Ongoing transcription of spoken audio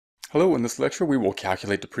Hello, in this lecture we will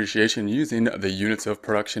calculate depreciation using the units of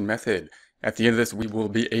production method. At the end of this we will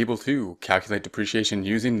be able to calculate depreciation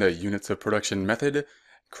using the units of production method,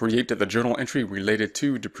 create the journal entry related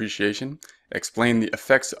to depreciation, explain the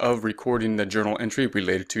effects of recording the journal entry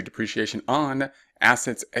related to depreciation on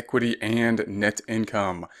assets, equity, and net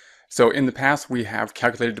income. So in the past we have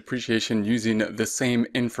calculated depreciation using the same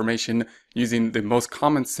information, using the most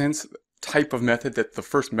common sense type of method, that the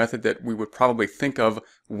first method that we would probably think of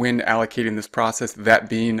when allocating this process, that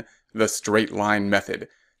being the straight line method.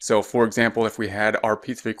 So for example, if we had our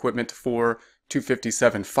piece of equipment for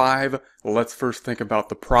 257.5, let's first think about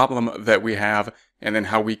the problem that we have and then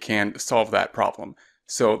how we can solve that problem.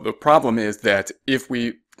 So the problem is that if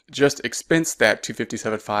we just expense that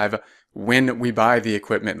 257.5 when we buy the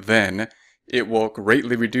equipment, then it will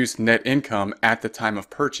greatly reduce net income at the time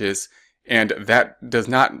of purchase, and that does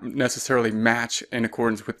not necessarily match in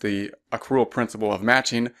accordance with the accrual principle of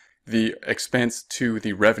matching the expense to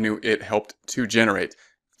the revenue it helped to generate.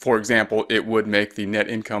 For example, it would make the net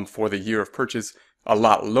income for the year of purchase a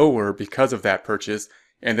lot lower because of that purchase,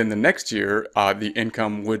 and then the next year the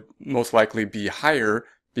income would most likely be higher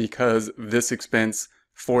because this expense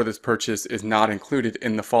for this purchase is not included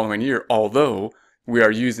in the following year, although we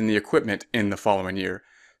are using the equipment in the following year.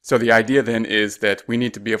 So the idea then is that we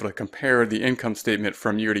need to be able to compare the income statement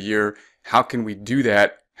from year to year. How can we do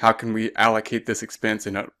that? How can we allocate this expense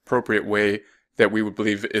in an appropriate way that we would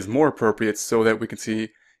believe is more appropriate, so that we can see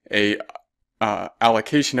a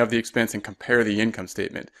allocation of the expense and compare the income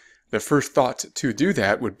statement? The first thought to do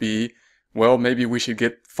that would be, well, maybe we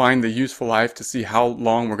should find the useful life to see how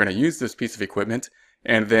long we're going to use this piece of equipment,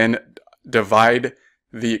 and then divide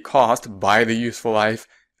the cost by the useful life,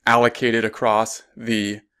 allocate it across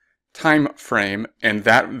the time frame, and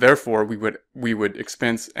that therefore we would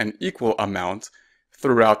expense an equal amount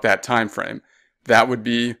throughout that time frame. That would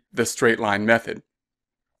be the straight line method.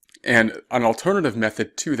 And an alternative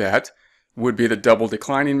method to that would be the double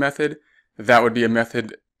declining method. That would be a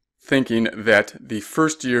method thinking that the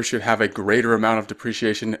first year should have a greater amount of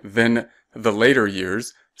depreciation than the later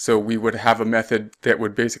years. So we would have a method that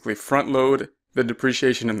would basically front load the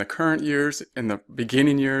depreciation in the current years, in the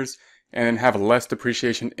beginning years, and then have less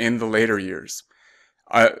depreciation in the later years.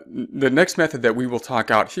 The next method that we will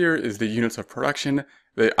talk out here is the units of production.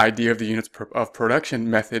 The idea of the units of production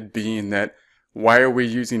method being that, why are we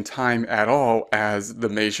using time at all as the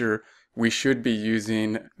measure? We should be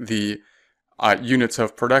using the units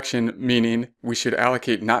of production, meaning we should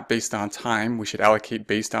allocate not based on time, we should allocate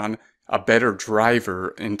based on a better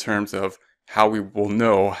driver in terms of how we will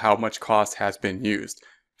know how much cost has been used.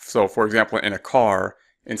 So for example, in a car,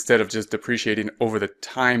 instead of just depreciating over the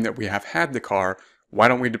time that we have had the car, why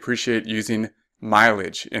don't we depreciate using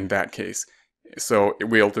mileage in that case? So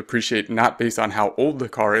we'll depreciate not based on how old the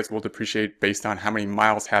car is, we'll depreciate based on how many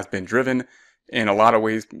miles has been driven. In a lot of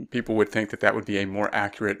ways, people would think that that would be a more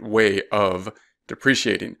accurate way of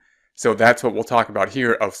depreciating. So that's what we'll talk about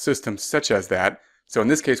here, of systems such as that. So in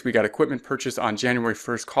this case, we got equipment purchased on January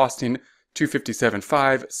 1st costing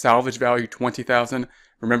 $257.5, salvage value $20,000.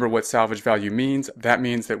 Remember what salvage value means. That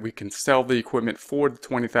means that we can sell the equipment for the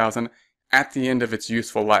 $20,000 at the end of its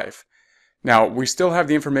useful life. Now, we still have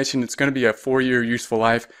the information. It's going to be a 4-year useful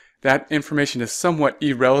life. That information is somewhat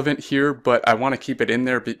irrelevant here, but I want to keep it in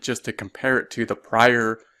there just to compare it to the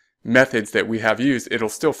prior methods that we have used. It'll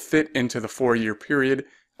still fit into the 4-year period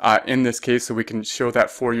in this case, so we can show that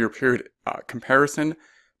 4-year period comparison.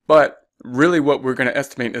 But really what we're going to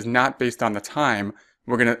estimate is not based on the time.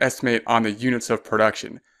 We're going to estimate on the units of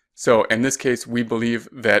production. So in this case, we believe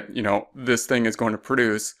that, this thing is going to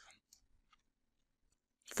produce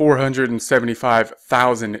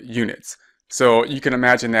 475,000 units. So you can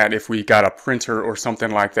imagine that if we got a printer or something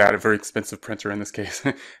like that, a very expensive printer in this case,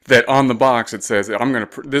 that on the box it says,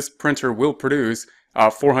 this printer will produce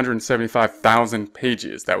 475,000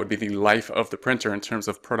 pages. That would be the life of the printer in terms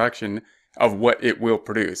of production of what it will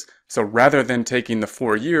produce. So rather than taking the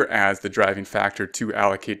 4-year as the driving factor to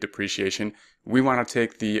allocate depreciation, we want to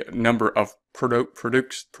take the number of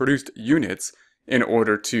produced units in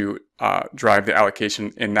order to drive the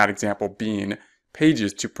allocation, in that example being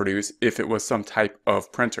pages to produce if it was some type of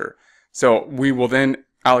printer. So we will then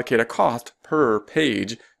allocate a cost per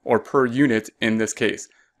page or per unit in this case.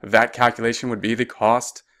 That calculation would be the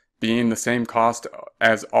cost being the same cost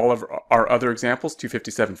as all of our other examples,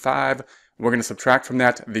 257.5. We're going to subtract from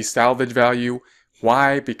that the salvage value.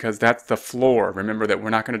 Why? Because that's the floor. Remember that we're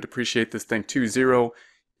not going to depreciate this thing to zero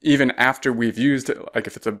even after we've used it. Like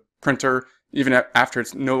if it's a printer, even after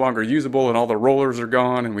it's no longer usable and all the rollers are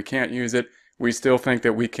gone and we can't use it, we still think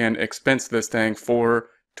that we can expense this thing for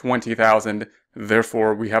 $20,000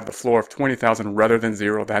 Therefore, we have the floor of 20,000 rather than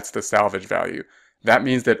 0. That's the salvage value. That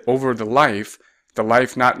means that over the life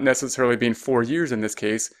not necessarily being 4 years in this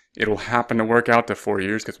case, it'll happen to work out to 4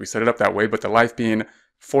 years because we set it up that way, but the life being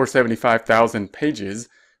 475,000 pages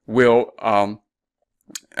will,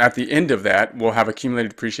 at the end of that, we'll have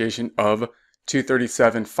accumulated depreciation of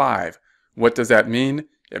 237.5. What does that mean?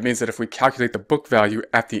 It means that if we calculate the book value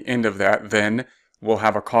at the end of that, then we'll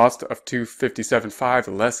have a cost of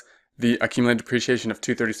 257.5 less the accumulated depreciation of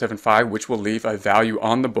 237.5, which will leave a value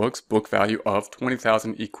on the books, book value of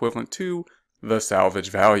 20,000 equivalent to the salvage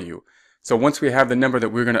value. So once we have the number that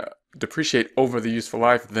we're going to depreciate over the useful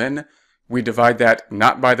life, then we divide that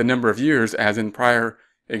not by the number of years as in prior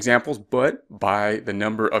examples, but by the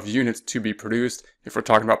number of units to be produced. If we're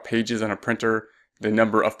talking about pages on a printer, the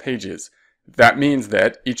number of pages. That means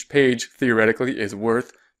that each page theoretically is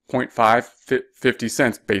worth 0.50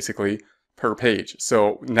 cents basically per page.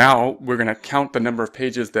 So now we're going to count the number of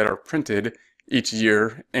pages that are printed each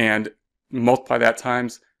year and multiply that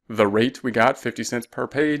times the rate we got, 50 cents per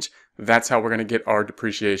page. That's how we're going to get our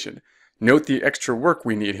depreciation. Note the extra work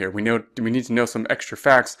we need here. We need to know some extra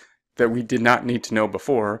facts that we did not need to know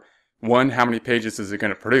before. One, how many pages is it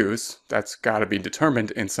going to produce? That's got to be determined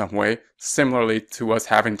in some way, similarly to us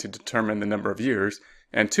having to determine the number of years.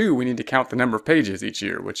 And two, we need to count the number of pages each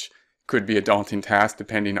year, which could be a daunting task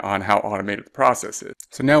depending on how automated the process is.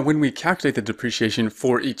 So now when we calculate the depreciation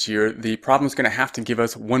for each year, the problem is going to have to give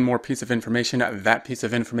us one more piece of information, that piece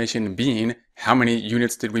of information being how many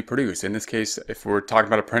units did we produce. In this case, if we're talking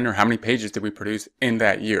about a printer, how many pages did we produce in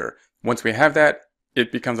that year? Once we have that,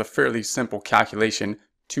 it becomes a fairly simple calculation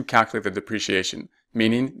to calculate the depreciation.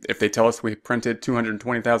 Meaning, if they tell us we printed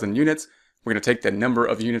 220,000 units, we're going to take the number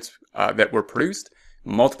of units that were produced,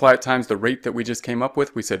 multiply it times the rate that we just came up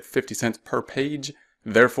with. We said 50 cents per page.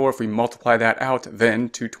 Therefore, if we multiply that out, then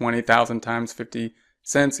 220,000 times 50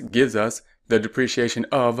 cents gives us the depreciation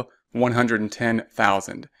of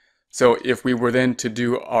 110,000. So if we were then to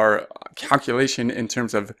do our calculation in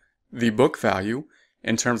terms of the book value,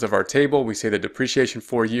 in terms of our table, we say the depreciation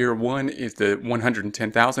for year one is the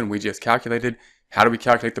 110,000 we just calculated. How do we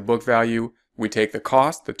calculate the book value? We take the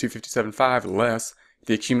cost, the 257.5, less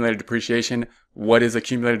the accumulated depreciation. What is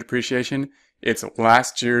accumulated depreciation? It's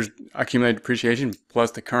last year's accumulated depreciation plus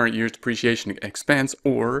the current year's depreciation expense,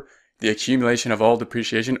 or the accumulation of all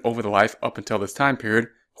depreciation over the life up until this time period,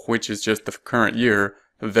 which is just the current year.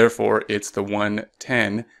 Therefore, it's the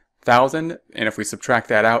 110,000. And if we subtract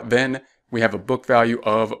that out, then we have a book value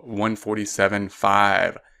of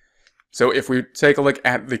 147.5. So if we take a look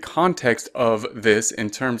at the context of this in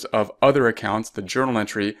terms of other accounts, the journal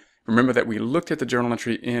entry, remember that we looked at the journal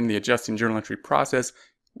entry in the adjusting journal entry process.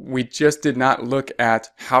 We just did not look at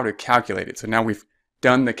how to calculate it. So now we've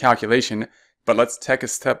done the calculation, but let's take a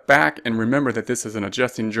step back and remember that this is an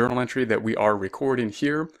adjusting journal entry that we are recording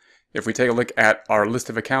here. If we take a look at our list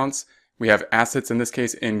of accounts, we have assets in this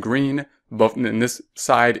case in green, but in this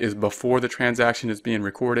side is before the transaction is being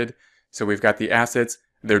recorded. So we've got the assets,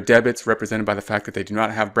 their debits represented by the fact that they do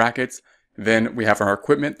not have brackets. Then we have our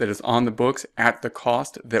equipment that is on the books at the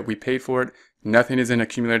cost that we paid for it. Nothing is in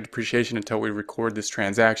accumulated depreciation until we record this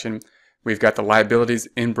transaction. We've got the liabilities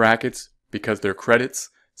in brackets because they're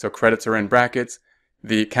credits. So credits are in brackets.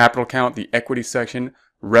 The capital account, the equity section,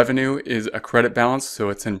 revenue is a credit balance, so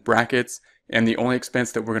it's in brackets. And the only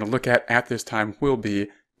expense that we're going to look at this time will be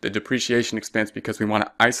the depreciation expense, because we want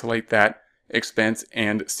to isolate that expense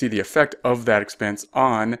and see the effect of that expense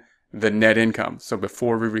on the net income. So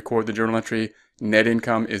before we record the journal entry, net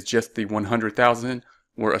income is just the 100,000.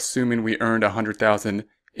 We're assuming we earned 100,000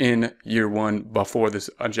 in year one before this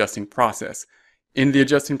adjusting process. In the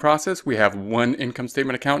adjusting process, we have one income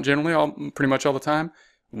statement account generally, pretty much all the time,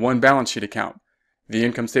 one balance sheet account. The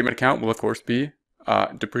income statement account will of course be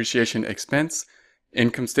depreciation expense.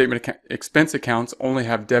 Income statement expense accounts only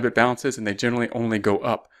have debit balances and they generally only go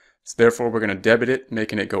up. So therefore we're going to debit it,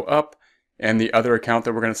 making it go up. And the other account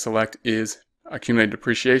that we're going to select is accumulated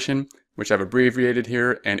depreciation, which I've abbreviated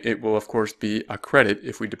here, and it will of course be a credit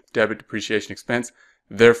if we debit depreciation expense.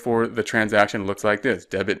 Therefore the transaction looks like this: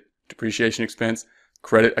 debit depreciation expense,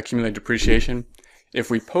 credit accumulated depreciation. If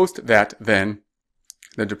we post that, then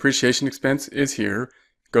the depreciation expense is here,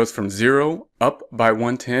 goes from 0 up by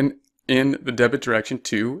 110 in the debit direction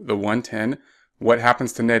to the 110. What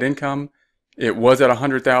happens to net income? It was at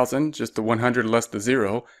 100,000, just the 100 less the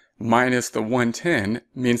 0, minus the 110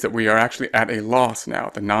 means that we are actually at a loss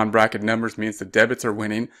now. The non-bracket numbers means the debits are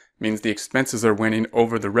winning, means the expenses are winning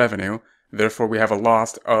over the revenue. Therefore, we have a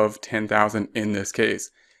loss of 10,000 in this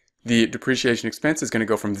case. The depreciation expense is going to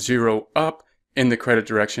go from 0 up in the credit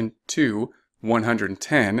direction to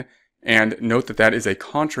 110. And note that that is a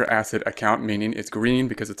contra asset account, meaning it's green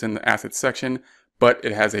because it's in the assets section, but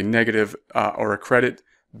it has a negative or a credit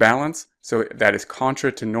balance. So that is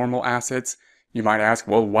contra to normal assets. You might ask,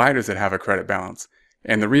 well, why does it have a credit balance?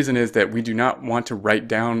 And the reason is that we do not want to write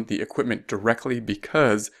down the equipment directly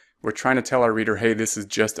because we're trying to tell our reader, hey, this is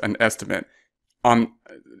just an estimate.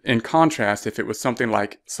 In contrast, if it was something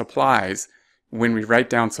like supplies, when we write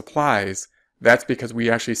down supplies, that's because we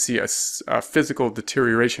actually see a physical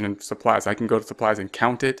deterioration in supplies. I can go to supplies and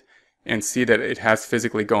count it and see that it has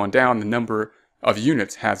physically gone down. The number of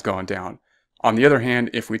units has gone down. On the other hand,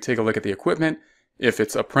 if we take a look at the equipment, if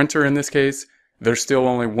it's a printer in this case, there's still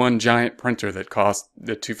only one giant printer that costs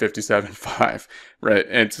the $257.5, right?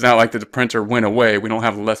 And it's not like the printer went away. We don't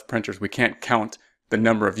have less printers. We can't count the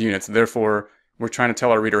number of units. Therefore, we're trying to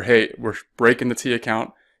tell our reader, hey, we're breaking the T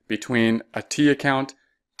account between a T account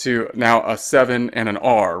to now a 7 and an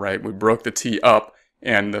R, right? We broke the T up,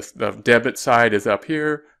 and the debit side is up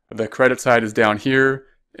here, the credit side is down here,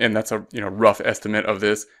 and that's a rough estimate of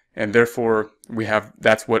this, and therefore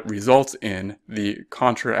that's what results in the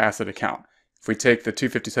contra asset account. If we take the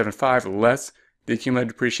 $257.5 less the accumulated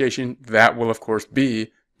depreciation, that will of course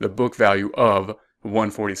be the book value of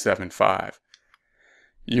 $147.5.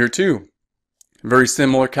 Year 2. Very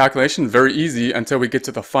similar calculation, very easy until we get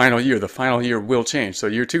to the final year. The final year will change. So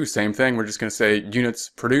year 2, same thing. We're just going to say units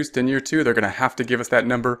produced in year 2. They're going to have to give us that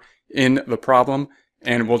number in the problem.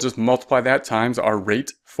 And we'll just multiply that times our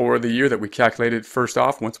rate for the year that we calculated first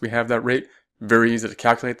off. Once we have that rate, very easy to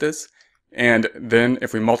calculate this. And then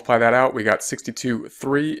if we multiply that out, we got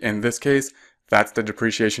 62.3 in this case. That's the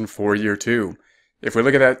depreciation for year 2. If we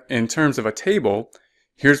look at that in terms of a table,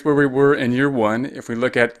 here's where we were in year 1. If we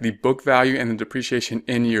look at the book value and the depreciation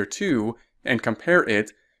in year 2 and compare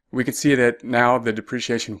it, we can see that now the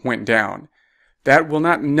depreciation went down. That will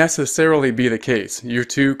not necessarily be the case. Year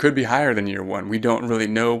 2 could be higher than year 1. We don't really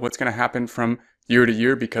know what's going to happen from year to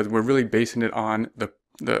year because we're really basing it on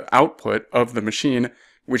the output of the machine,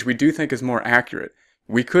 which we do think is more accurate.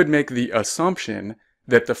 We could make the assumption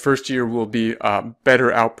that the first year will be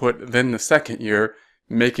better output than the second year,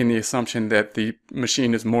 making the assumption that the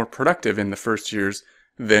machine is more productive in the first years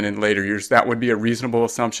than in later years. That would be a reasonable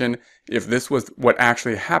assumption. If this was what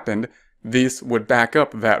actually happened, this would back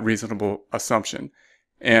up that reasonable assumption.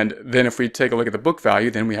 And then if we take a look at the book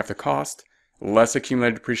value, then we have the cost less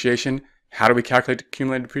accumulated depreciation. How do we calculate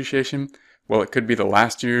accumulated depreciation? Well, it could be the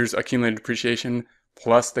last year's accumulated depreciation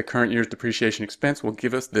plus the current year's depreciation expense will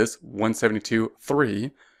give us this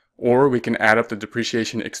 172.3, or we can add up the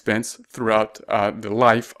depreciation expense throughout the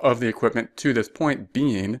life of the equipment to this point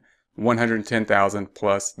being 110,000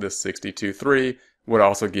 plus the 62.3 would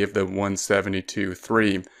also give the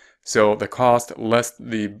 172.3. So the cost less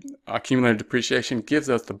the accumulated depreciation gives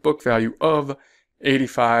us the book value of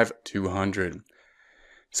 85,200.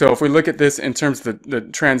 So if we look at this in terms of the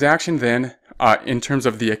transaction, then in terms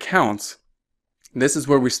of the accounts, this is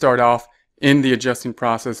where we start off in the adjusting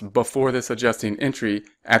process before this adjusting entry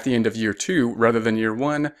at the end of year 2 rather than year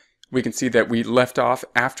 1. We can see that we left off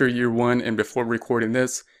after year 1 and before recording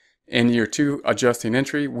this. In year 2 adjusting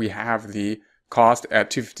entry, we have the cost at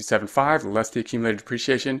 $257.5 less the accumulated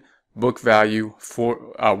depreciation, book value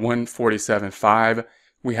for $147.5.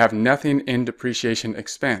 We have nothing in depreciation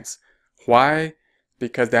expense. Why?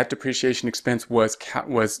 Because that depreciation expense was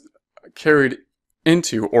carried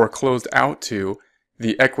into or closed out to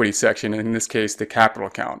the equity section, in this case the capital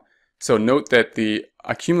account. So note that the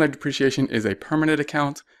accumulated depreciation is a permanent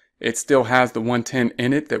account. It still has the 110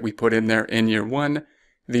 in it that we put in there in year 1.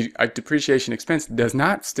 The depreciation expense does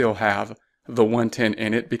not still have the 110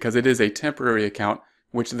 in it because it is a temporary account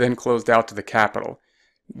which then closed out to the capital.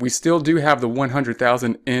 We still do have the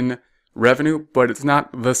 100,000 in revenue, but it's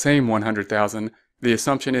not the same 100,000. The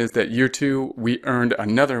assumption is that year 2 we earned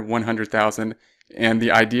another 100,000, and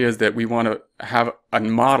the idea is that we want to have a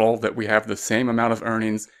model that we have the same amount of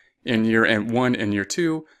earnings in year 1 and year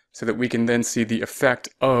 2 so that we can then see the effect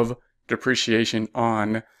of depreciation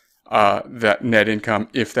on that net income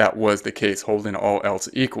if that was the case, holding all else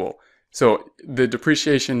equal. So the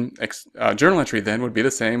depreciation journal entry then would be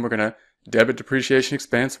the same. We're going to debit depreciation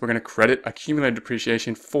expense. We're going to credit accumulated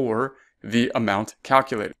depreciation for the amount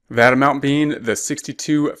calculated. That amount being the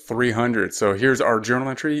 62,300. So here's our journal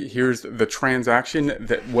entry. Here's the transaction,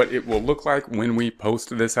 that what it will look like when we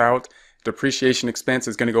post this out. Depreciation expense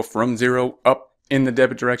is going to go from 0 up in the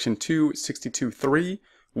debit direction to 62.3.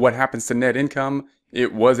 What happens to net income?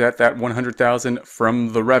 It was at that 100,000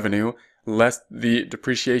 from the revenue, less the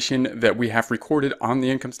depreciation that we have recorded on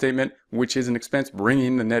the income statement, which is an expense,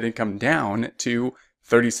 bringing the net income down to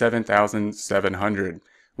 37,700.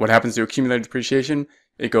 What happens to accumulated depreciation?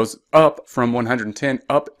 It goes up from 110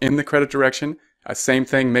 up in the credit direction. Same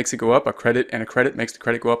thing makes it go up. A credit and a credit makes the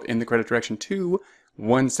credit go up in the credit direction to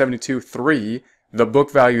 172.3. The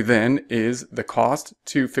book value then is the cost,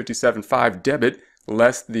 257.5 debit,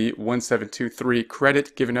 less the 172.3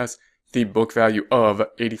 credit, giving us the book value of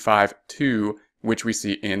 85.2, which we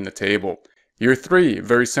see in the table. Year 3,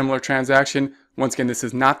 very similar transaction. Once again, this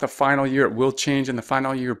is not the final year. It will change in the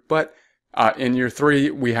final year, but in year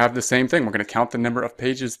 3, we have the same thing. We're going to count the number of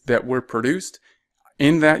pages that were produced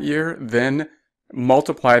in that year, then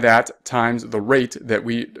multiply that times the rate that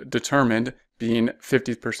we determined, being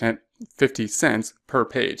 50 cents per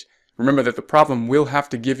page. Remember that the problem will have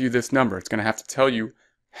to give you this number. It's going to have to tell you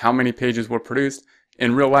how many pages were produced.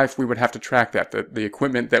 In real life, we would have to track that. The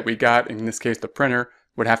equipment that we got, in this case the printer,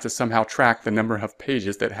 would have to somehow track the number of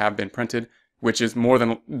pages that have been printed, which is more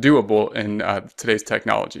than doable in today's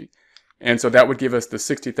technology. And so that would give us the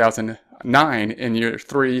 $60,009 in year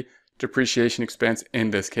 3 depreciation expense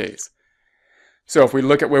in this case. So if we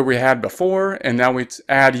look at where we had before and now we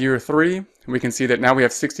add year 3, we can see that now we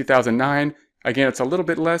have $60,009. Again, it's a little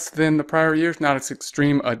bit less than the prior years, not as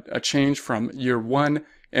extreme a change from year 1.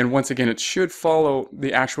 And once again, it should follow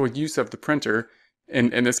the actual use of the printer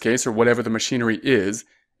in this case, or whatever the machinery is.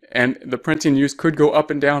 And the printing use could go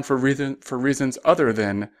up and down for reasons other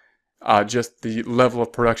than just the level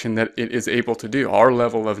of production that it is able to do. Our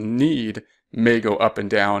level of need may go up and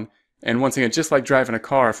down. And once again, just like driving a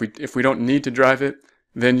car, if we don't need to drive it,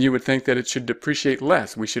 then you would think that it should depreciate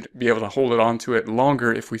less. We should be able to hold it onto it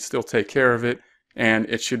longer if we still take care of it, and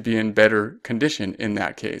it should be in better condition in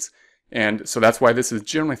that case. And so that's why this is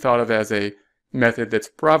generally thought of as a method that's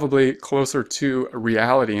probably closer to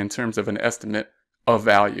reality in terms of an estimate of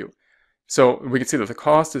value. So we can see that the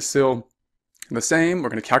cost is still the same. We're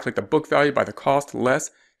going to calculate the book value by the cost less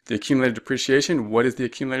the accumulated depreciation. What is the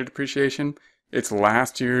accumulated depreciation? It's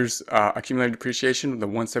last year's accumulated depreciation, the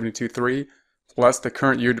 172.3, plus the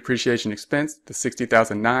current year depreciation expense, the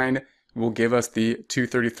 60,009, will give us the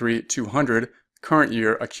 233,200 current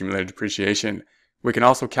year accumulated depreciation. We can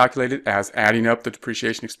also calculate it as adding up the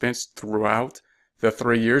depreciation expense throughout the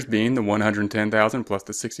 3 years, being the 110,000 plus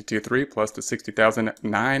the 62.3 plus the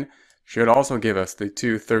 60,009 should also give us the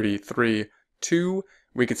 233.2.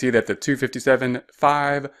 We can see that the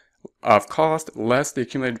 257.5 of cost less the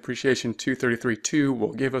accumulated depreciation 233.2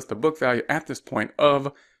 will give us the book value at this point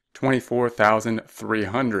of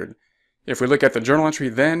 24,300. If we look at the journal entry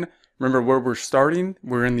then, remember where we're starting,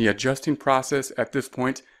 we're in the adjusting process at this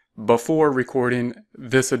point before recording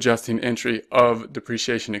this adjusting entry of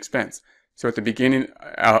depreciation expense. So at the beginning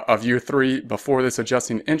of year 3, before this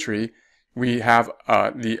adjusting entry, we have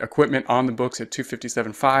the equipment on the books at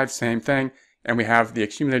 257.5, same thing, and we have the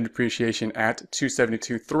accumulated depreciation at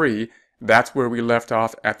 272.3. That's where we left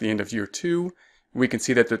off at the end of year 2. We can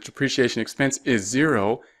see that the depreciation expense is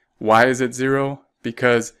 0. Why is it 0?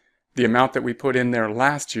 Because the amount that we put in there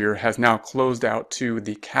last year has now closed out to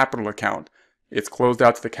the capital account. It's closed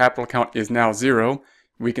out to the capital account is now 0.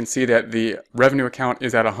 We can see that the revenue account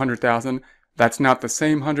is at 100,000. That's not the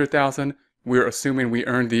same 100,000. We're assuming we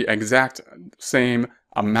earned the exact same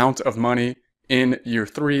amount of money in year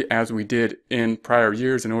 3 as we did in prior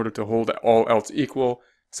years in order to hold all else equal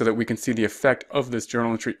so that we can see the effect of this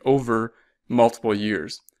journal entry over multiple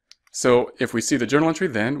years. So if we see the journal entry,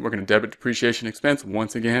 then we're going to debit depreciation expense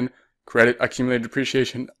once again, credit accumulated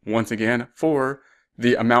depreciation once again for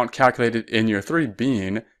the amount calculated in year 3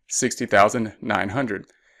 being 60,900.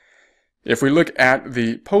 If we look at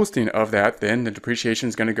the posting of that, then the depreciation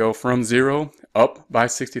is going to go from 0 up by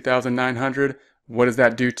 60,900. What does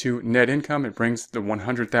that do to net income? It brings the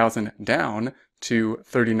 100,000 down to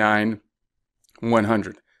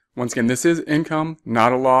 39,100. Once again, this is income,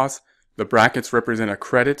 not a loss. The brackets represent a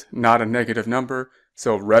credit, not a negative number.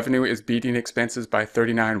 So revenue is beating expenses by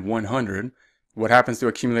 39,100. What happens to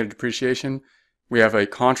accumulated depreciation? We have a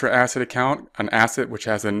contra asset account, an asset which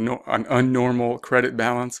has an unnormal credit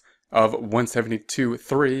balance of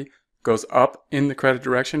 172.3, goes up in the credit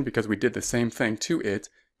direction because we did the same thing to it,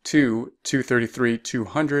 to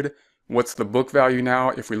 233,200. What's the book value now?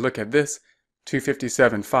 If we look at this,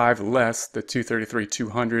 257.5 less the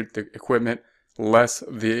 233,200, the equipment, less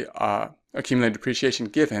the accumulated depreciation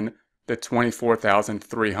given, the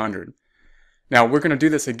 24,300. Now we're going to do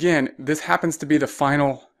this again. This happens to be the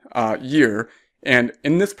final year. And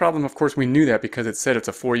in this problem, of course, we knew that because it said it's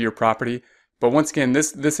a 4-year property. But once again,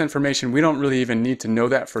 this information, we don't really even need to know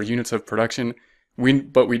that for units of production.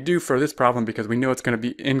 But we do for this problem because we know it's going to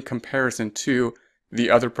be in comparison to the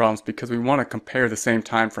other problems because we want to compare the same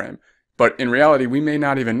time frame. But in reality, we may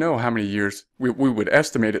not even know how many years. We would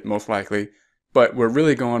estimate it most likely, but we're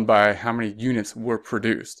really going by how many units were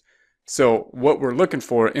produced. So what we're looking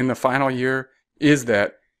for in the final year is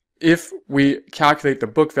that if we calculate the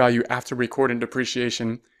book value after recording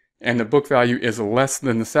depreciation and the book value is less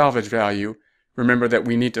than the salvage value, remember that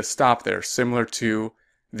we need to stop there, similar to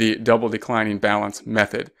the double declining balance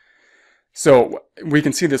method. So we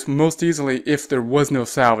can see this most easily if there was no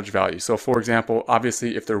salvage value. So for example,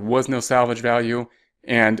 obviously if there was no salvage value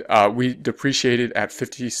and we depreciated at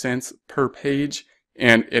 50 cents per page,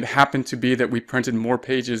 and it happened to be that we printed more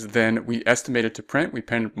pages than we estimated to print, we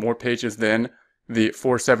printed more pages than the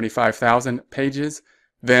 475,000 pages,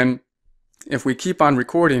 then if we keep on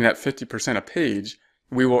recording at 50% a page,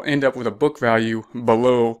 we will end up with a book value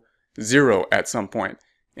below zero at some point.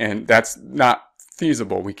 And that's not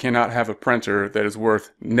feasible. We cannot have a printer that is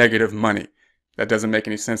worth negative money. That doesn't make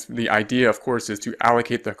any sense. The idea, of course, is to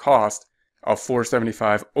allocate the cost of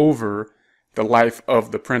 475 over the life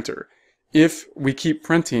of the printer. If we keep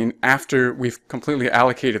printing after we've completely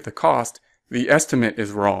allocated the cost, the estimate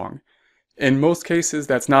is wrong. In most cases,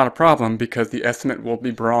 that's not a problem because the estimate will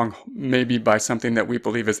be wrong maybe by something that we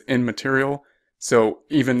believe is immaterial. So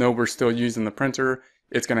even though we're still using the printer,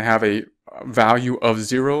 it's going to have a value of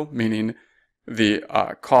zero, meaning the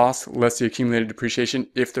cost less the accumulated depreciation,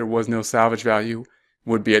 if there was no salvage value,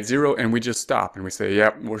 would be at zero, and we just stop and we say,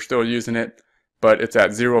 yep, we're still using it, but it's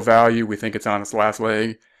at zero value. We think it's on its last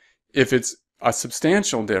leg. If it's a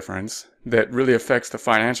substantial difference that really affects the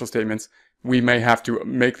financial statements, we may have to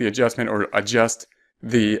make the adjustment or adjust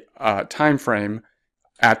the time frame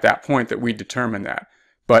at that point that we determine that.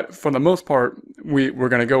 But for the most part, we're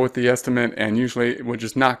going to go with the estimate, and usually we're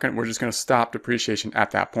just going to stop depreciation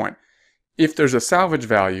at that point. If there's a salvage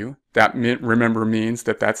value, that remember means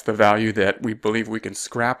that that's the value that we believe we can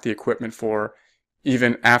scrap the equipment for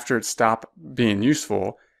even after it stopped being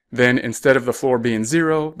useful. Then instead of the floor being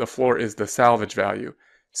zero, the floor is the salvage value.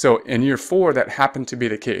 So in year 4, that happened to be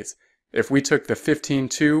the case. If we took the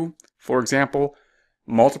 15.2, for example,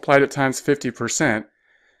 multiplied it times 50%,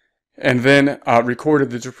 and then recorded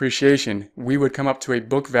the depreciation, we would come up to a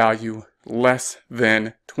book value less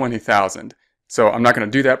than 20,000. So I'm not going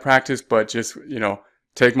to do that practice, but just,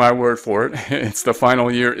 take my word for it. It's the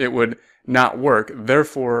final year. It would not work.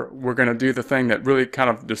 Therefore, we're going to do the thing that really kind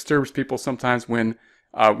of disturbs people sometimes when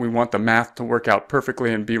we want the math to work out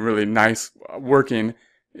perfectly and be really nice working.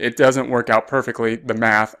 It doesn't work out perfectly, the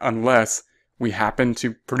math, unless we happen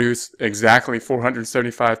to produce exactly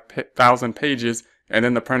 475,000 pages and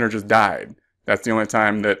then the printer just died. That's the only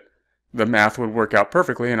time that the math would work out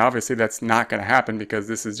perfectly, and obviously that's not going to happen because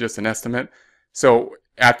this is just an estimate. So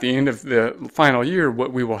at the end of the final year,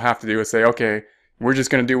 what we will have to do is say, okay, we're just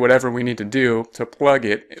going to do whatever we need to do to plug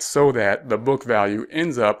it so that the book value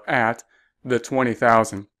ends up at the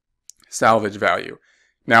 20,000 salvage value.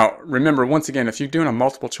 Now, remember, once again, if you're doing a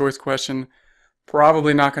multiple choice question,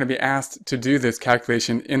 probably not going to be asked to do this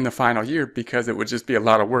calculation in the final year because it would just be a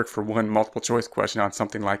lot of work for one multiple choice question on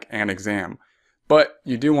something like an exam. But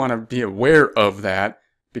you do want to be aware of that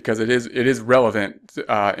because it is relevant,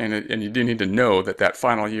 and you do need to know that that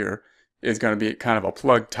final year is going to be kind of a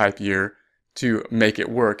plug type year to make it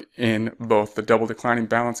work in both the double declining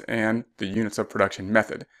balance and the units of production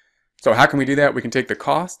method. So how can we do that? We can take the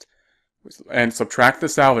cost and subtract the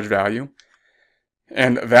salvage value,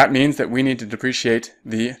 and that means that we need to depreciate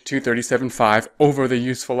the 237.5 over the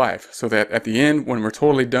useful life, so that at the end, when we're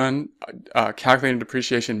totally done calculating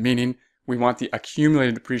depreciation, meaning we want the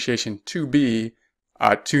accumulated depreciation to be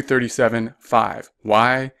 237.5.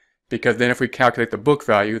 Why? Because then if we calculate the book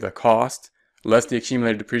value, the cost, less the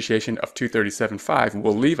accumulated depreciation of 237.5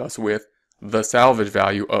 will leave us with the salvage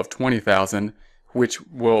value of 20,000, which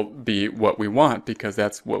will be what we want because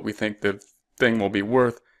that's what we think the thing will be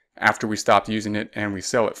worth after we stop using it and we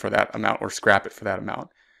sell it for that amount or scrap it for that amount.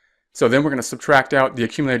 So then we're going to subtract out the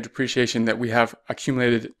accumulated depreciation that we have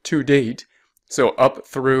accumulated to date. So up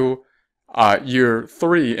through year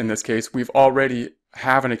 3 in this case, we've already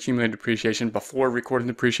have an accumulated depreciation before recording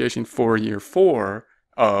depreciation for year 4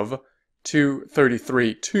 of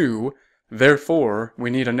 233.2. Therefore, we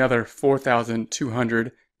need another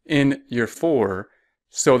 4,200 in year 4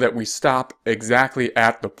 so that we stop exactly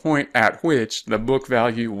at the point at which the book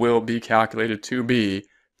value will be calculated to be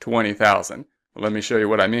 20,000. Let me show you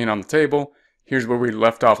what I mean on the table. Here's where we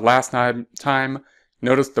left off last time.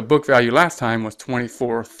 Notice the book value last time was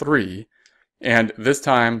 24.3, and this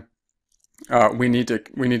time we need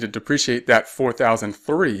to depreciate that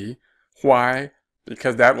 4,003. Why?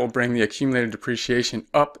 Because that will bring the accumulated depreciation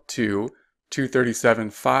up to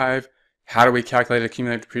 237.5. How do we calculate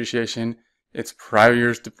accumulated depreciation? It's prior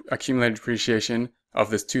year's accumulated depreciation of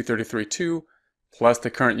this 233.2 plus the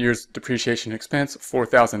current year's depreciation expense,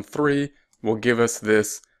 4,003, will give us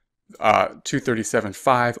this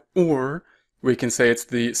 237.5, or we can say it's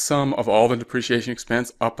the sum of all the depreciation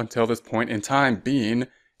expense up until this point in time, being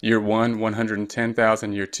year 1,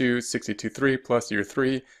 110,000, year 2, 62.3, plus year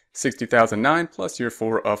 3, 60,009, plus year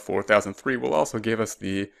 4 of 4,003 will also give us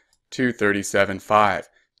the 237.5.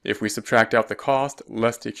 If we subtract out the cost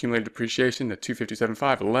less the accumulated depreciation, the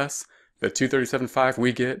 257.5 less the 237.5,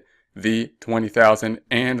 we get the 20,000,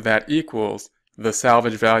 and that equals the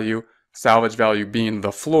salvage value being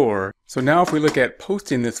the floor. So now if we look at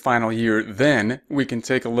posting this final year, then we can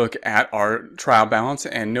take a look at our trial balance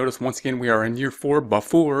and notice once again we are in year 4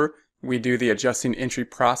 before we do the adjusting entry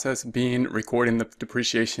process, being recording the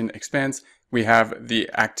depreciation expense. We have the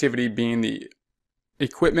activity being the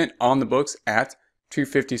equipment on the books at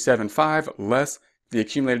 257.5 less the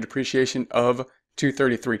accumulated depreciation of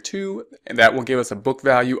 233.2, and that will give us a book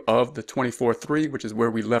value of the 24.3, which is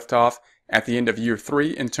where we left off at the end of year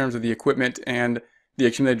 3 in terms of the equipment and the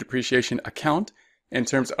accumulated depreciation account. In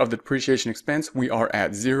terms of the depreciation expense, we are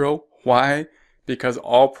at 0. Why? Because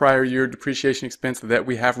all prior year depreciation expense that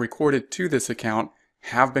we have recorded to this account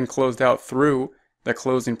have been closed out through the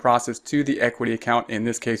closing process to the equity account, in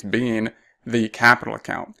this case being the capital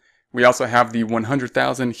account. We also have the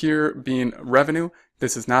 100,000 here being revenue.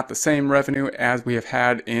 This is not the same revenue as we have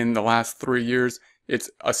had in the last 3 years. It's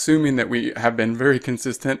assuming that we have been very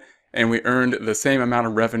consistent and we earned the same amount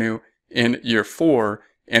of revenue in year 4,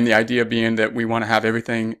 and the idea being that we want to have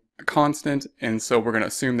everything constant, and so we're going to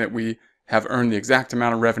assume that we have earned the exact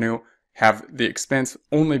amount of revenue, have the expense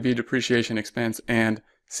only be depreciation expense, and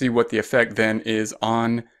see what the effect then is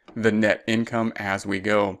on the net income as we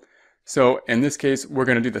go. So in this case, we're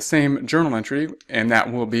going to do the same journal entry, and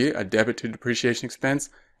that will be a debit to depreciation expense,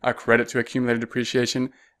 a credit to accumulated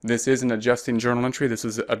depreciation. This is an adjusting journal entry. This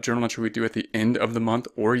is a journal entry we do at the end of the month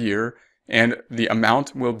or year, and the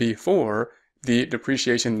amount will be for the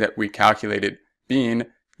depreciation that we calculated, being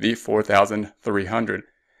the 4,300.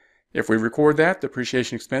 If we record that,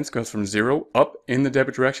 depreciation expense goes from 0 up in the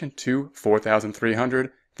debit direction to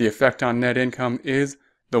 4,300. The effect on net income is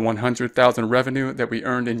the 100,000 revenue that we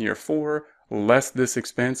earned in year 4, less this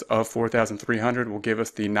expense of 4,300 will give us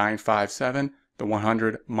the 957, the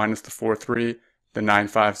 100 minus the 43, the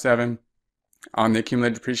 957. On the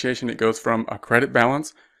accumulated depreciation, it goes from a credit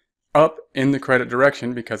balance up in the credit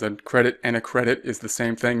direction, because a credit and a credit is the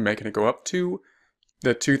same thing, making it go up, to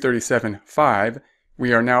the 237.5.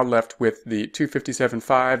 We are now left with the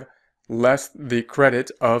 257.5 less the credit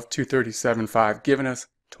of 237.5, giving us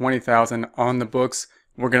 20,000 on the books.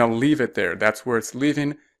 We're going to leave it there. That's where it's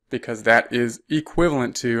leaving, because that is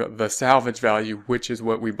equivalent to the salvage value, which is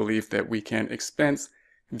what we believe that we can expense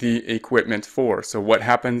the equipment for. So what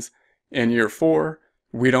happens in year 4?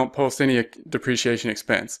 We don't post any depreciation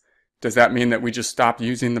expense. Does that mean that we just stop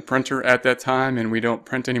using the printer at that time and we don't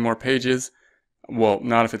print any more pages? Well,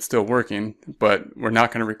 not if it's still working, but we're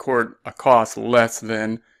not going to record a cost less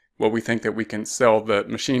than what we think that we can sell the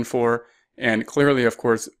machine for. And clearly, of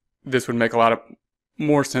course, this would make a lot of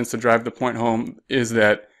more sense to drive the point home, is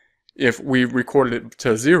that if we recorded it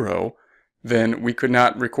to 0, then we could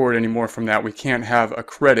not record any more from that. We can't have a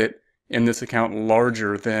credit in this account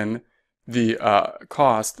larger than the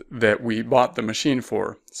cost that we bought the machine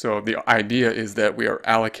for. So the idea is that we are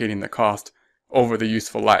allocating the cost over the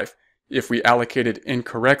useful life. If we allocated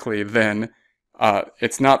incorrectly, then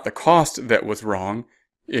it's not the cost that was wrong,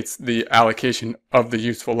 it's the allocation of the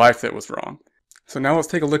useful life that was wrong. So now let's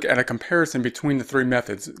take a look at a comparison between the 3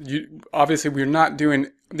 methods. Obviously, we're not doing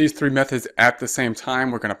these 3 methods at the same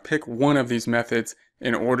time. We're going to pick one of these methods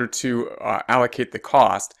in order to allocate the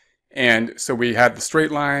cost. And so we have the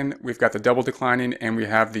straight line, we've got the double declining, and we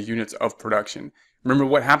have the units of production. Remember,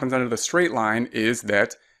 what happens under the straight line is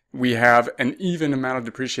that we have an even amount of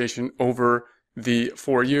depreciation over the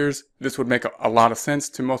 4 years. This would make a lot of sense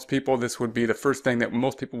to most people. This would be the first thing that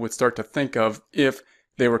most people would start to think of if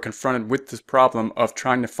they were confronted with this problem of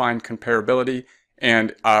trying to find comparability.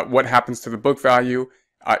 And what happens to the book value?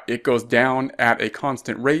 It goes down at a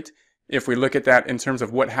constant rate. If we look at that in terms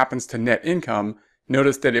of what happens to net income,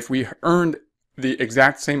 notice that if we earned the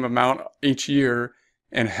exact same amount each year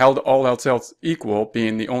and held all else equal,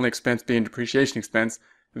 being the only expense being depreciation expense,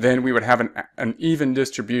 then we would have an even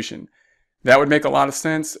distribution. That would make a lot of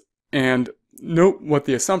sense. And note what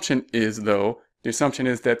the assumption is, though. The assumption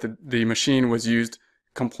is that the machine was used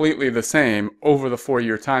completely the same over the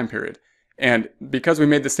 4-year time period. And because we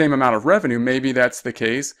made the same amount of revenue, maybe that's the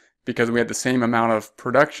case because we had the same amount of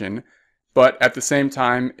production. But at the same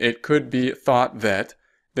time, it could be thought that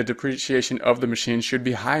the depreciation of the machine should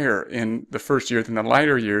be higher in the first year than the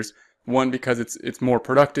later years. One, because it's more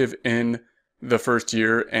productive in the first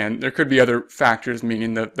year, and there could be other factors,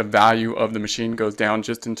 meaning the value of the machine goes down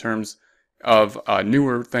just in terms of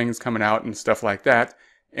newer things coming out and stuff like that.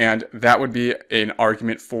 And that would be an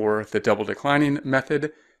argument for the double declining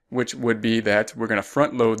method, which would be that we're going to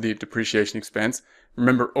front load the depreciation expense.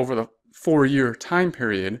 Remember, over the 4-year time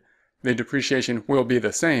period, the depreciation will be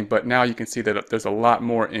the same, but now you can see that there's a lot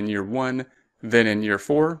more in year 1 than in year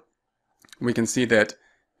 4. We can see that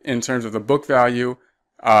in terms of the book value,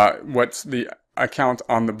 what's the account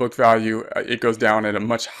on the book value, it goes down at a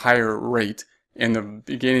much higher rate in the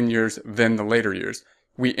beginning years than the later years.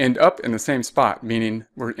 We end up in the same spot, meaning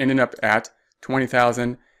we're ending up at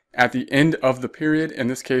 20,000 at the end of the period. In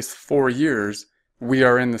this case, 4 years, we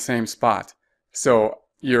are in the same spot. So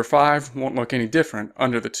year 5 won't look any different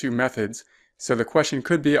under the two methods. So the question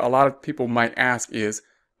could be, a lot of people might ask is,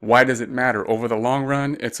 why does it matter? Over the long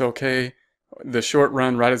run, it's okay. The short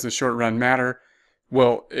run, why does the short run matter?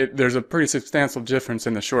 Well, there's a pretty substantial difference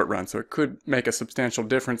in the short run. So it could make a substantial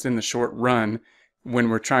difference in the short run when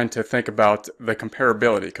we're trying to think about the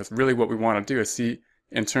comparability, because really what we want to do is see,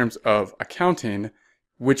 in terms of accounting,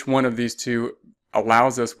 which one of these two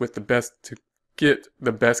allows us with the best to get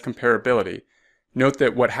the best comparability. Note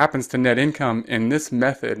that what happens to net income in this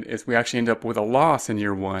method is we actually end up with a loss in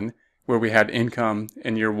year 1, where we had income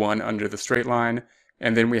in year 1 under the straight line,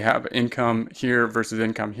 and then we have income here versus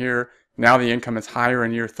income here. Now the income is higher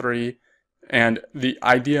in year 3, and the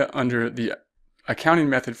idea under the accounting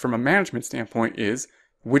method from a management standpoint is,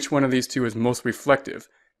 which one of these two is most reflective?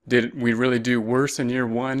 Did we really do worse in year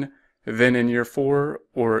 1 than in year 4,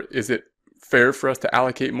 or is it fair for us to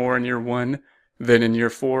allocate more in year 1 than in year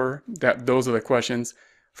 4? Those are the questions.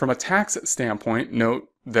 From a tax standpoint, note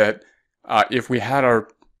that if we had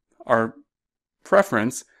our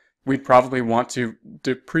preference, we'd probably want to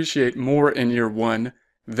depreciate more in year 1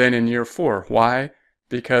 than in year 4. Why?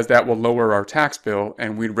 Because that will lower our tax bill,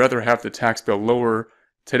 and we'd rather have the tax bill lower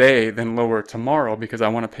today than lower tomorrow, because I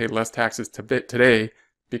want to pay less taxes today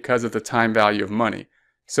because of the time value of money.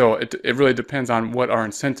 So it really depends on what our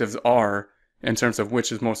incentives are in terms of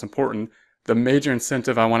which is most important. The major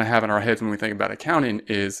incentive I want to have in our heads when we think about accounting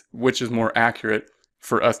is which is more accurate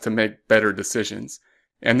for us to make better decisions.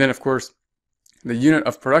 And then, of course, the unit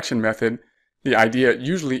of production method, the idea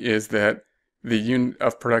usually is that the unit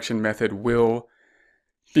of production method will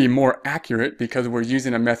be more accurate because we're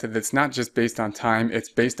using a method that's not just based on time, it's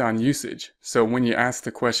based on usage. So when you ask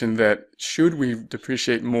the question that should we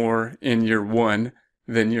depreciate more in year 1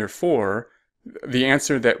 than year 4, the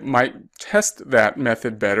answer that might test that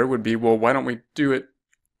method better would be, well, why don't we do it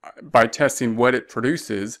by testing what it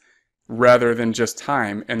produces rather than just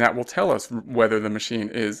time, and that will tell us whether the machine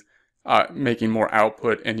is making more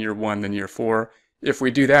output in year 1 than year 4. If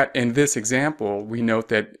we do that in this example, we note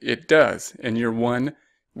that it does. In year 1,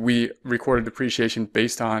 we recorded depreciation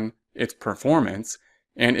based on its performance,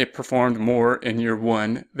 and it performed more in year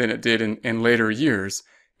 1 than it did in later years.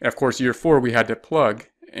 And of course, year 4, we had to plug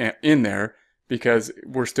in there because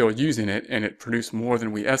we're still using it, and it produced more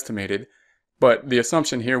than we estimated. But the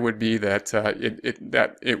assumption here would be that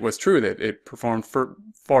it was true, that it performed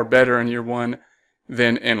far better in year 1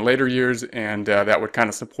 than in later years, and that would kind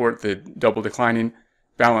of support the double declining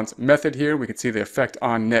balance method here. We can see the effect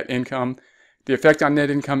on net income. The effect on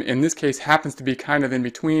net income in this case happens to be kind of in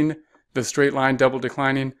between the straight line double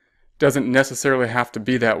declining. Doesn't necessarily have to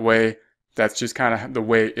be that way. That's just kind of the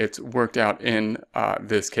way it's worked out in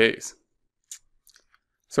this case.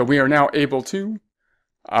 So we are now able to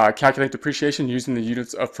calculate depreciation using the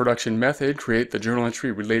units of production method, create the journal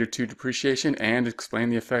entry related to depreciation, and explain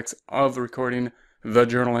the effects of recording the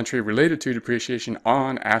journal entry related to depreciation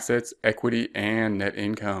on assets, equity, and net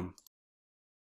income.